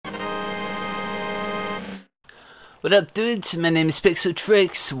What up, dudes? My name is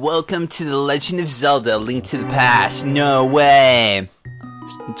PixxelTrixx. Welcome to The Legend of Zelda: Link to the Past. No way!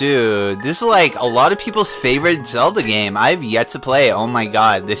 Dude, this is like a lot of people's favorite Zelda game. I've yet to play. Oh my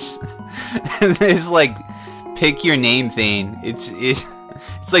god, this this like pick your name thing. It's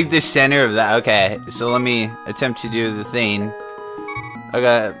like the center of that. Okay, so let me attempt to do the thing.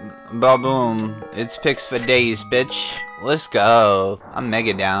 Okay, ba-boom. It's Pix for days, bitch. Let's go. I'm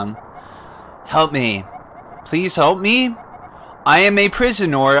mega down. Help me. Please help me? I am a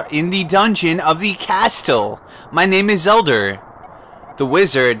prisoner in the dungeon of the castle. My name is Zelda. The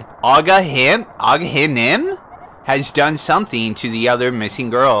wizard, Aghanim, has done something to the other missing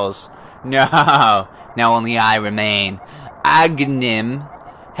girls. No, now only I remain. Aghanim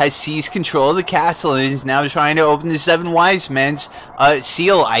has seized control of the castle and is now trying to open the Seven Wise Men's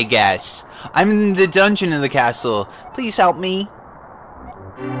seal, I guess. I'm in the dungeon of the castle. Please help me.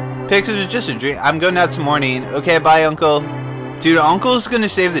 Pix, it was just a dream. I'm going out tomorrow morning. Okay, bye, Uncle. Dude, Uncle's gonna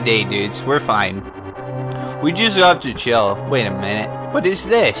save the day, dudes. We're fine. We just have to chill. Wait a minute. What is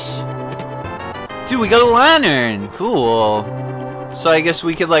this? Dude, we got a lantern. Cool. So I guess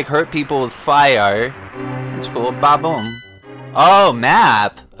we could, like, hurt people with fire. That's cool. Ba-boom. Oh,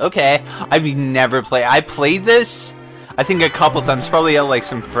 map. Okay. I've never played. I played this, I think, a couple times. Probably at, like,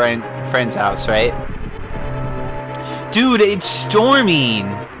 some friend's house, right? Dude, it's storming.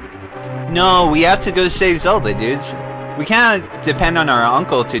 No, we have to go save Zelda, dudes. We can't depend on our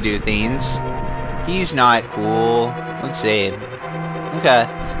uncle to do things. He's not cool. Let's see. Okay.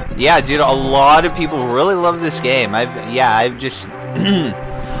 Yeah, dude, a lot of people really love this game. I've just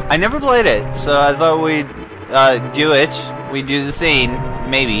I never played it, so I thought we'd do it. We'd do the thing.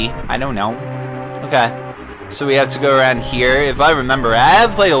 Maybe. I don't know. Okay. So we have to go around here. If I remember, I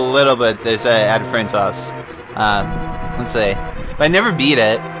have played a little bit this at a friend's house. Let's see. But I never beat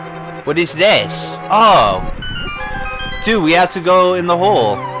it. What is this? Oh! Dude, we have to go in the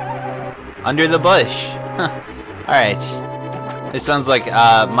hole. Under the bush. Alright. This sounds like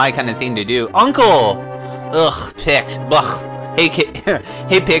my kind of thing to do. Uncle! Ugh, Pix. Blech.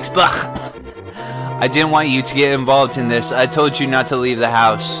 Hey, Pix. Blech. I didn't want you to get involved in this. I told you not to leave the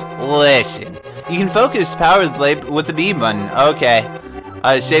house. Listen. You can focus power blade with the B button. Okay.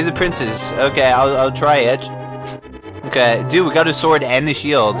 Save the princess. Okay, I'll try it. Okay, dude, we got a sword and a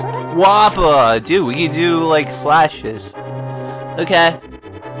shield. Wappa! Dude, we can do, like, slashes. Okay.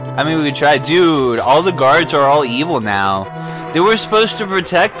 I mean, we could try. Dude, all the guards are all evil now. They were supposed to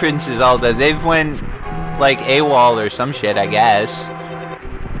protect Princess Zelda. They've went, like, AWOL or some shit, I guess.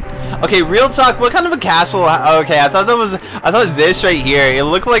 Okay, real talk, what kind of a castle? Okay, I thought this right here, it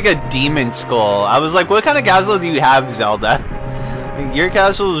looked like a demon skull. I was like, what kind of castle do you have, Zelda? Your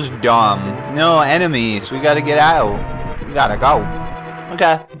castle is dumb. No enemies. We gotta get out. We gotta go.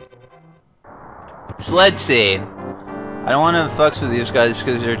 Okay. So let's see. I don't want to fucks with these guys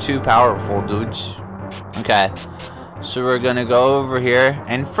because they're too powerful, dudes. Okay. So we're gonna go over here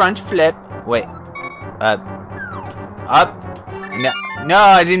and front flip. Wait. Up. No,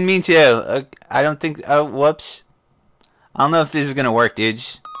 I didn't mean to. I don't think. Oh, whoops. I don't know if this is gonna work,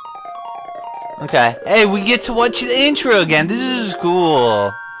 dudes. Okay. Hey, we get to watch the intro again. This is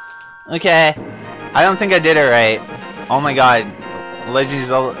cool. Okay. I don't think I did it right. Oh my god. Legend of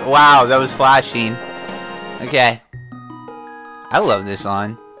Zelda. Wow, that was flashing. Okay. I love this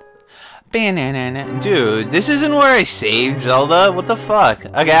song. Dude, this isn't where I saved Zelda. What the fuck?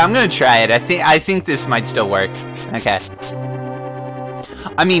 Okay, I'm gonna try it. I think this might still work. Okay.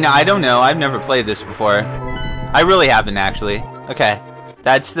 I mean, I don't know. I've never played this before. I really haven't, actually. Okay.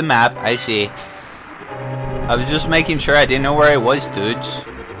 That's the map, I see. I was just making sure I didn't know where I was, dudes.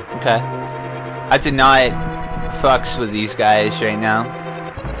 Okay. I did not fucks with these guys right now.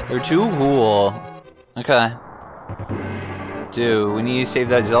 They're too cool. Okay. Dude, we need to save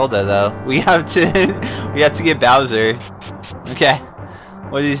that Zelda, though. We have to get Bowser. Okay.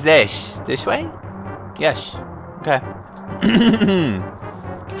 What is this? This way? Yes. Okay.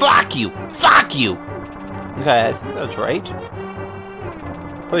 Fuck you! Fuck you! Okay, I think that's right.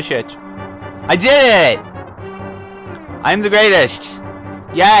 Push it. I did it! I'm the greatest.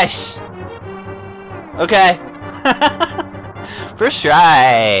 Yes! Okay. First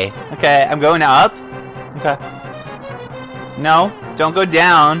try. Okay, I'm going up. Okay. No, don't go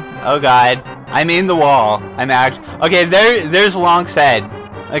down. Oh god. I'm in the wall. Okay, there's Lonk's head.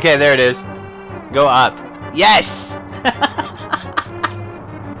 Okay, there it is. Go up. Yes!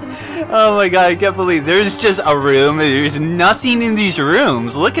 Oh my god, I can't believe there's just a room. There's nothing in these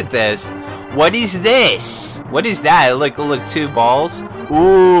rooms. Look at this. What is this? What is that? Look, two balls.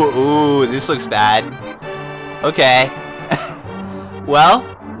 Ooh, this looks bad. Okay. Well,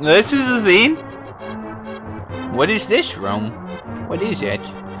 this is the thing. What is this room? What is it?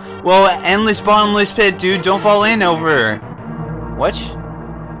 Whoa, endless bottomless pit, dude. Don't fall in over. What?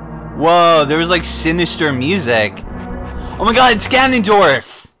 Whoa, there was like sinister music. Oh my god, it's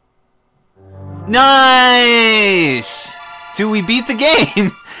Ganondorf. Nice. Dude, we beat the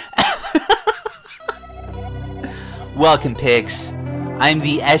game. Welcome, Pix. I'm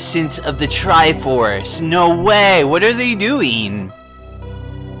the essence of the Triforce. No way. What are they doing?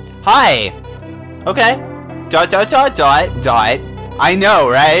 Hi. Okay. Dot, dot, dot, dot, dot. I know,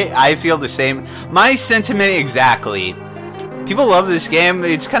 right? I feel the same. My sentiment exactly. People love this game.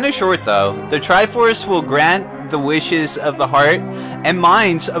 It's kind of short, though. The Triforce will grant the wishes of the heart and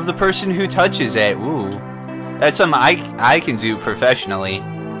minds of the person who touches it. Ooh. That's something I can do professionally.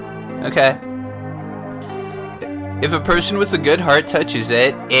 Okay. If a person with a good heart touches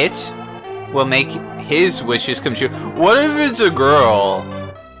it, it will make his wishes come true. What if it's a girl?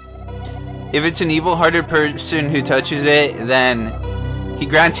 If it's an evil-hearted person who touches it, then he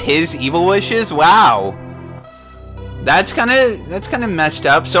grants his evil wishes? Wow. That's kind of messed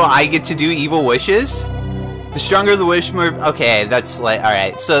up. So I get to do evil wishes? The stronger the wish, more... Okay, that's like...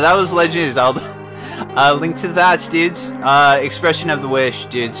 Alright, so that was Legend of Zelda. Link to the past, dudes. Expression of the wish,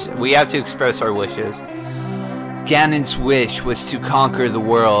 dudes. We have to express our wishes. Ganon's wish was to conquer the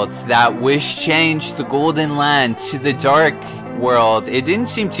world. That wish changed the Golden Land to the Dark World. It didn't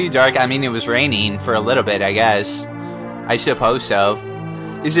seem too dark. I mean, it was raining for a little bit, I guess. I suppose so.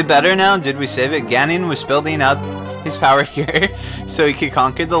 Is it better now? Did we save it? Ganon was building up his power here so he could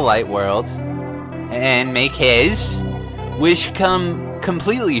conquer the Light World and make his wish come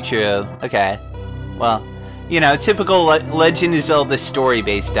completely true. Okay. Well, you know, typical Legend of Zelda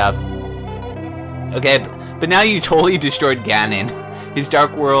story-based stuff. Okay, but now you totally destroyed Ganon. His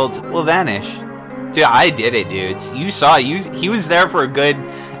Dark World will vanish. Dude, I did it, dudes. You saw, he was there for a good,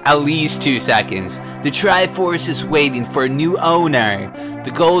 at least 2 seconds. The Triforce is waiting for a new owner.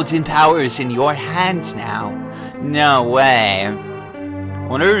 The golden power is in your hands now. No way. I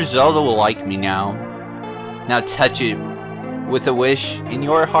wonder if Zelda will like me now. Now touch it with a wish in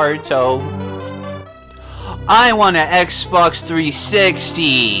your heart, oh. I want an Xbox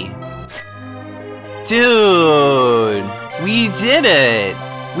 360. Dude, we did it!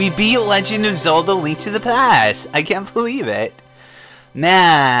 We beat Legend of Zelda Link to the Past! I can't believe it.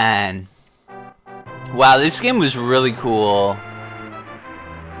 Man. Wow, this game was really cool.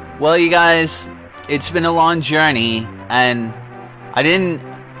 Well, you guys, it's been a long journey, and I didn't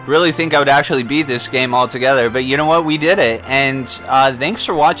really think I would actually beat this game altogether, but you know what? We did it, and thanks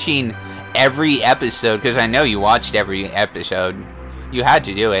for watching every episode, because I know you watched every episode. You had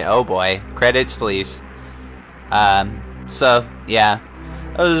to do it. Oh boy. Credits, please. So, yeah.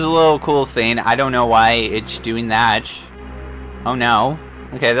 That was a little cool thing. I don't know why it's doing that. Oh no.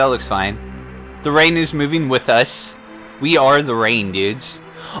 Okay, that looks fine. The rain is moving with us. We are the rain, dudes.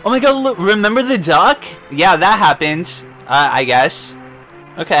 Oh my god, look, remember the duck? Yeah, that happened. I guess.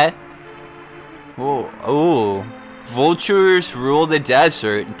 Okay. Ooh. Ooh. Vultures rule the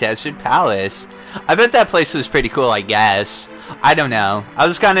desert. Desert Palace. I bet that place was pretty cool, I guess. I don't know. I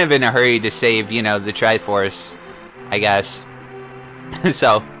was kind of in a hurry to save, you know, the Triforce, I guess.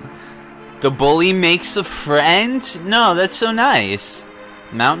 So, the bully makes a friend? No, that's so nice.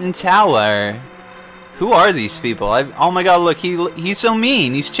 Mountain Tower. Who are these people? Oh my god, look, he's so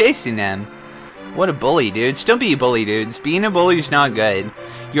mean. He's chasing them. What a bully, dudes. Don't be a bully, dudes. Being a bully is not good.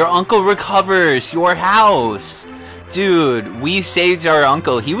 Your uncle recovers your house. Dude, we saved our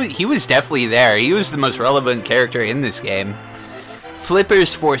uncle. He was definitely there. He was the most relevant character in this game.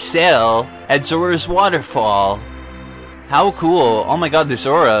 Flippers for sale at Zora's Waterfall. How cool. Oh my god, the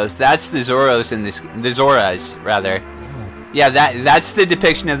Zoras. That's the Zoras in this... The Zoras, rather. Yeah, that's the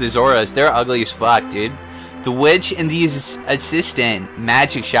depiction of the Zoras. They're ugly as fuck, dude. The Witch and the Assistant.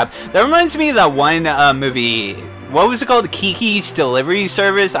 Magic Shop. That reminds me of that one movie. What was it called? Kiki's Delivery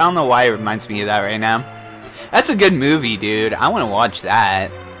Service? I don't know why it reminds me of that right now. That's a good movie, dude. I want to watch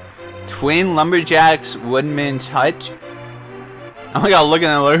that. Twin Lumberjacks Woodman's Hut. Oh my god, look at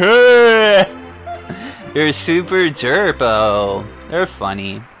them like, hey! They're super derpo. They're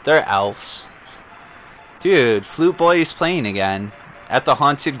funny. They're elves. Dude, Flute Boy is playing again. At the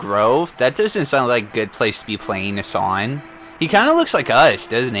Haunted Grove? That doesn't sound like a good place to be playing a song. He kind of looks like us,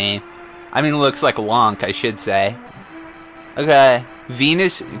 doesn't he? I mean, looks like Lonk, I should say. Okay.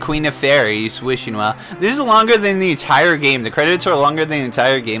 Venus, Queen of Fairies, wishing well. This is longer than the entire game. The credits are longer than the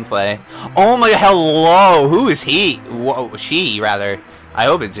entire gameplay. Oh my, hello! Who is he? Whoa, she, rather. I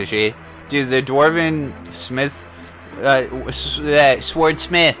hope it's a she. Dude, the Dwarven Smith...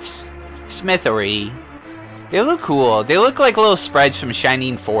 Swordsmiths. Smithery. They look cool. They look like little sprites from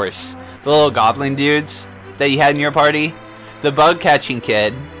Shining Force. The little goblin dudes. that you had in your party? The bug catching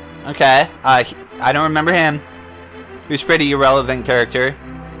kid. Okay. I don't remember him. He was a pretty irrelevant character.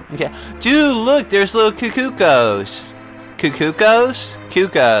 Okay. Dude, look, there's little cucucos. Cucucos?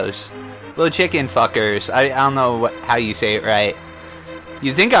 Cucos. Little chicken fuckers. I don't know how you say it right.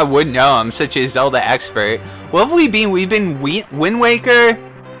 You'd think I would know. I'm such a Zelda expert. What have we been? We've been Wind Waker,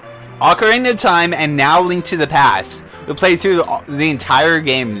 Ocarina of Time, and now Link to the Past. We played through the entire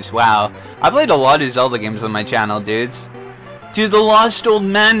games. Wow. I played a lot of Zelda games on my channel, dudes. Dude, the lost old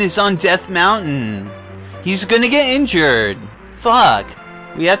man is on Death Mountain. He's gonna get injured. Fuck.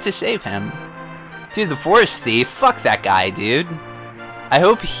 We have to save him. Dude, the forest thief. Fuck that guy, dude. I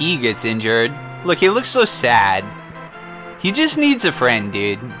hope he gets injured. Look, he looks so sad. He just needs a friend,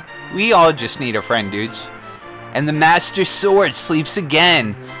 dude. We all just need a friend, dudes. And the Master Sword sleeps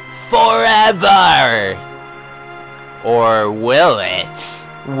again. Forever! Or will it?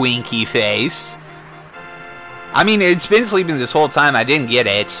 Winky face. I mean, it's been sleeping this whole time. I didn't get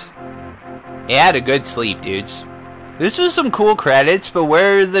it. It had a good sleep, dudes. This was some cool credits, but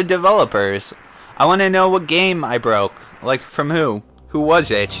where are the developers? I want to know what game I broke. Like, from who? Who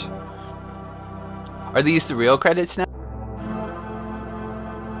was it? Are these the real credits now?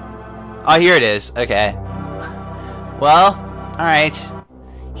 Oh, here it is. Okay. Well, alright.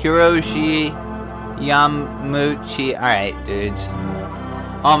 Hiroshi Yamauchi. Alright, dudes.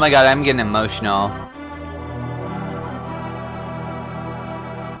 Oh my god, I'm getting emotional.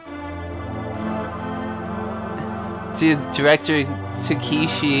 Dude, director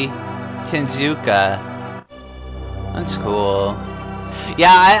Takeshi Tezuka. That's cool.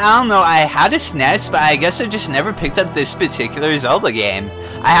 Yeah, I don't know. I had a SNES, but I guess I just never picked up this particular Zelda game.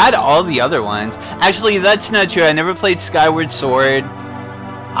 I had all the other ones. Actually, that's not true. I never played Skyward Sword.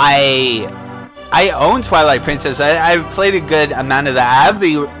 I own Twilight Princess. I played a good amount of that. I have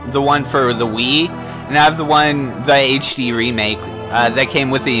the one for the Wii, and I have the HD remake that came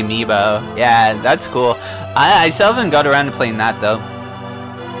with the amiibo. Yeah, that's cool. I still haven't got around to playing that though.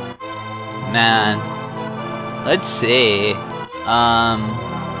 Man, let's see.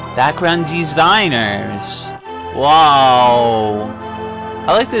 Background designers. Wow.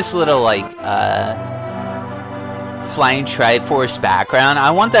 I like this little like flying Triforce background.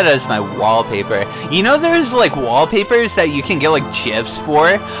 I want that as my wallpaper. You know, there's like wallpapers that you can get like GIFs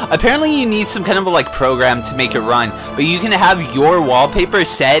for. Apparently you need some kind of a like program to make it run, but you can have your wallpaper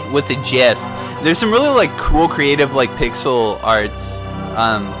set with a GIF. There's some really like cool creative like pixel arts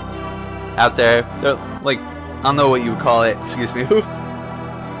out there. They're like, I don't know what you would call it, excuse me.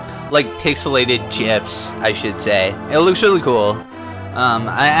 Like pixelated GIFs, I should say. It looks really cool.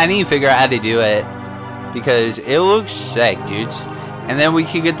 I need to figure out how to do it because it looks sick, dudes. And then we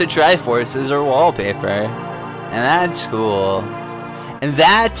can get the Triforce as our wallpaper, and that's cool. And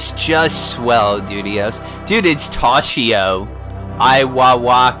that's just swell, dudios. Dude, it's Toshio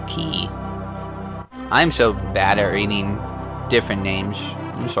Iwawaki. I'm so bad at reading different names.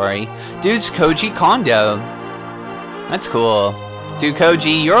 I'm sorry. Dude's Koji Kondo. That's cool. Dude,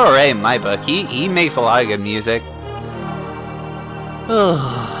 Koji, you're alright in my book. He makes a lot of good music.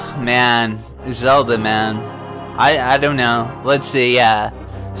 Oh, man. Zelda, man. I don't know. Let's see, yeah.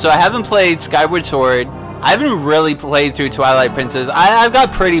 So I haven't played Skyward Sword. I haven't really played through Twilight Princess. I've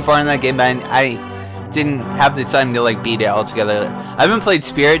got pretty far in that game, but I didn't have the time to, like, beat it altogether. I haven't played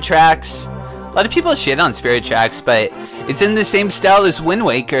PixxelTrixx. A lot of people shit on PixxelTrixx, but it's in the same style as Wind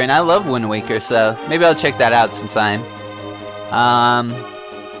Waker, and I love Wind Waker, so maybe I'll check that out sometime.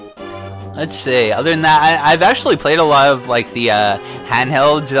 Let's see. Other than that, I've actually played a lot of like the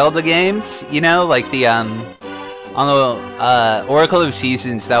handheld Zelda games. You know, like the on the Oracle of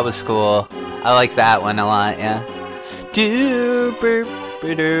Seasons. That was cool. I like that one a lot. Yeah.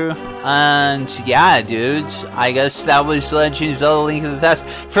 And yeah, dudes. I guess that was Legend of Zelda: Link to the Past.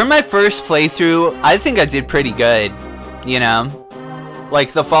 For my first playthrough, I think I did pretty good. You know,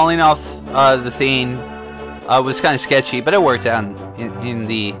 like the falling off the thing was kind of sketchy, but it worked out in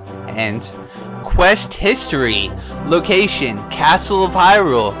the end. Quest history. Location: Castle of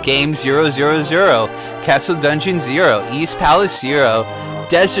Hyrule. Game 000. Castle Dungeon 0. East Palace 0.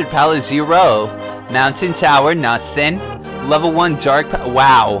 Desert Palace 0. Mountain Tower nothing. Level 1 Dark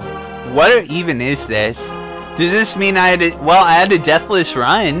wow. What even is this? Does this mean I had a deathless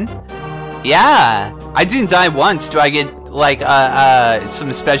run? Yeah. I didn't die once. Do I get like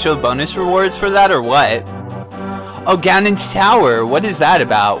some special bonus rewards for that or what? Oh, Ganon's Tower. What is that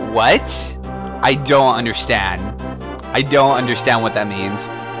about? What? I don't understand. I don't understand what that means.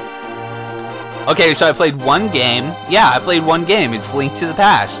 Okay, so I played one game. Yeah, I played one game. It's Link to the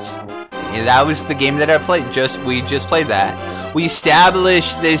Past. Yeah, that was the game that I played. We just played that. We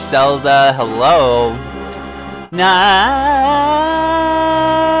established this Zelda. Hello. Nice!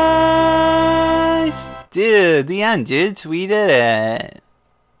 Dude, the end, dudes. We did it.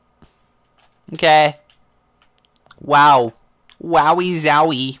 Okay. Wow. Wowie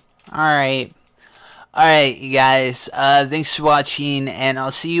zowie. Alright. Alright, you guys. Thanks for watching, and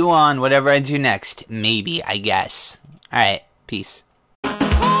I'll see you on whatever I do next. Maybe, I guess. Alright. Peace.